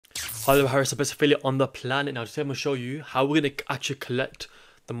Highlevel Harris, the best affiliate on the planet. Now today I'm going to show you how we're going to actually collect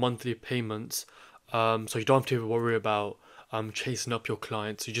the monthly payments, so you don't have to worry about chasing up your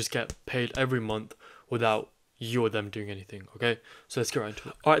clients. You just get paid every month without you or them doing anything. Okay, so let's get right into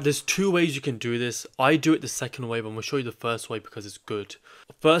it. Alright, there's two ways you can do this. I do it the second way, but I'm going to show you the first way because it's good.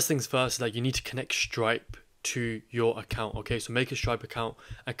 First things first is that you need to connect Stripe to your account. Okay, so make a Stripe account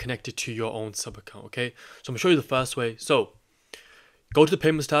and connect it to your own sub account. Okay, so I'm going to show you the first way. So go to the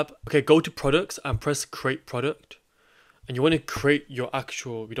payments tab. Okay, go to products and press create product. And you want to create your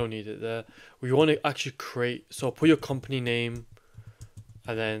actual, we don't need it there. We want to actually create, so put your company name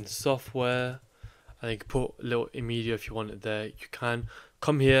and then software. And you can put a little immediate if you want it there. You can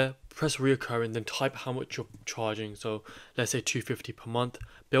come here, press reoccurring, then type how much you're charging. So let's say $250 per month.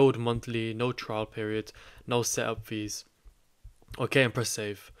 Build monthly, no trial periods, no setup fees. Okay, and press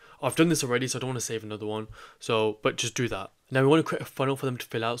save. I've done this already, so I don't want to save another one. So, but just do that. Now we want to create a funnel for them to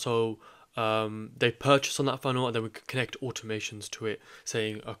fill out. So they purchase on that funnel, and then we can connect automations to it,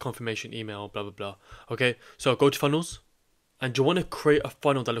 saying a confirmation email, blah blah blah. Okay, so go to funnels, and you want to create a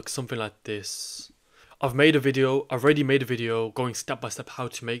funnel that looks something like this. I've already made a video going step by step how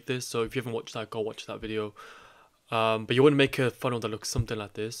to make this. So if you haven't watched that, go watch that video. But you want to make a funnel that looks something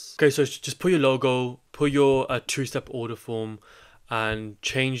like this. Okay, so just put your logo, put your two-step order form, and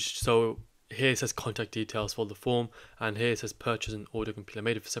change. So here it says contact details for the form, and here it says purchase and order complete. I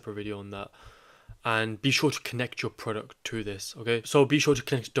made a separate video on that. And be sure to connect your product to this. Okay, so be sure to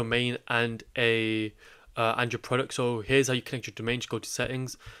connect domain and your product. So here's how you connect your domain. Just go to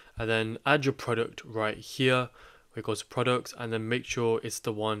settings and then add your product right here where it goes to products, and then make sure it's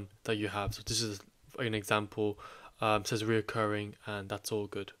the one that you have. So this is an example. Says reoccurring, and that's all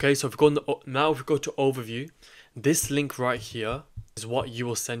good. Okay, so if we go now if we go to overview, this link right here is what you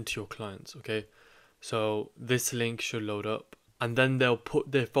will send to your clients. Okay, so this link should load up, and then they'll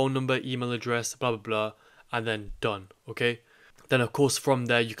put their phone number, email address, blah blah blah, and then done. Okay, then of course from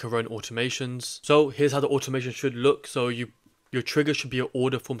there you can run automations. So here's how the automation should look. So your trigger should be an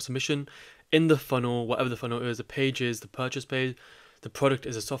order form submission. In the funnel, whatever the funnel is, the page is the purchase page, the product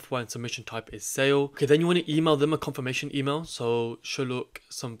is a software, and submission type is sale. Okay, then you want to email them a confirmation email. So it should look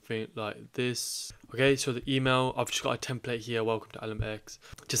something like this. Okay, so the email, I've just got a template here. Welcome to LMX.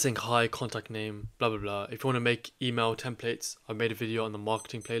 Just saying hi, contact name, blah blah blah. If you want to make email templates, I made a video on the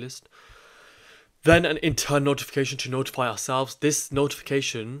marketing playlist. Then an internal notification to notify ourselves. This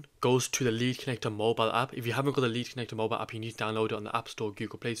notification goes to the Lead Connector mobile app. If you haven't got the Lead Connector mobile app, you need to download it on the App Store,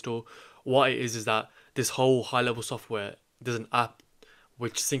 Google Play Store. What it is that this whole Highlevel software, there's an app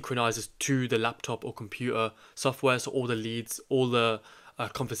which synchronizes to the laptop or computer software. So all the leads, all the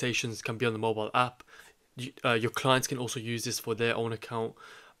conversations can be on the mobile app. Your clients can also use this for their own account.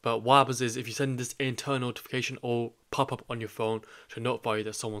 But what happens is if you send this internal notification, or pop up on your phone to notify you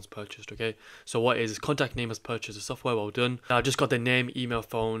that someone's purchased. Okay, so what it is contact name has purchased the software. Well done. Now I just got their name, email,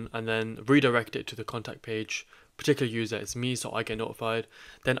 phone, and then redirect it to the contact page. Particular user, it's me, so I get notified.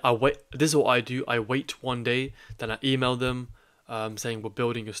 Then I wait. This is what I do. I wait one day, then I email them saying we're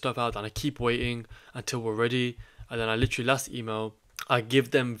building your stuff out, and I keep waiting until we're ready. And then I literally last email, I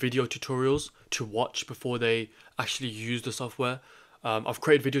give them video tutorials to watch before they actually use the software. I've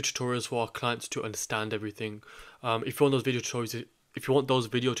created video tutorials for our clients to understand everything. If you want those video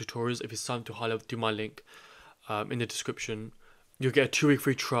tutorials, if it's time to Highlevel, do my link in the description. You'll get a 2-week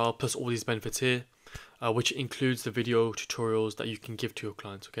free trial plus all these benefits here, which includes the video tutorials that you can give to your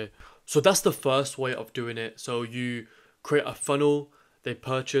clients. Okay, so that's the first way of doing it. So you create a funnel, they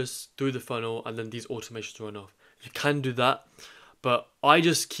purchase through the funnel, and then these automations run off. You can do that, but I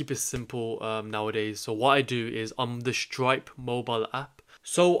just keep it simple nowadays. So what I do is on the Stripe mobile app.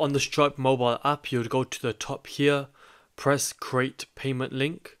 So on the Stripe mobile app, you'll go to the top here, press create payment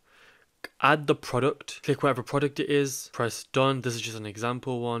link, add the product, click whatever product it is, press done. This is just an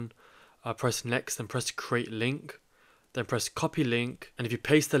example one. Press next, then press create link, then press copy link. And if you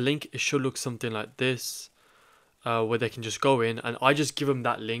paste the link, it should look something like this, where they can just go in, and I just give them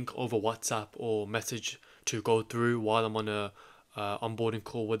that link over WhatsApp or message to go through while I'm on a onboarding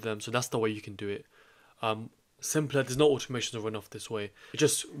call with them. So that's the way you can do it. Simpler, there's no automations that run off this way. It's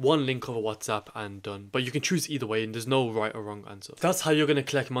just one link over WhatsApp and done. But you can choose either way, and there's no right or wrong answer. That's how you're going to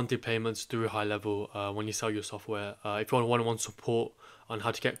collect monthly payments through Highlevel when you sell your software. If you want one-on-one support on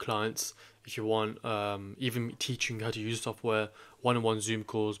how to get clients, if you want even teaching how to use software, one-on-one Zoom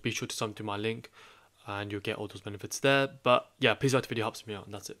calls, be sure to send to my link and you'll get all those benefits there. But yeah, please like the video, helps me out,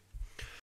 and that's it.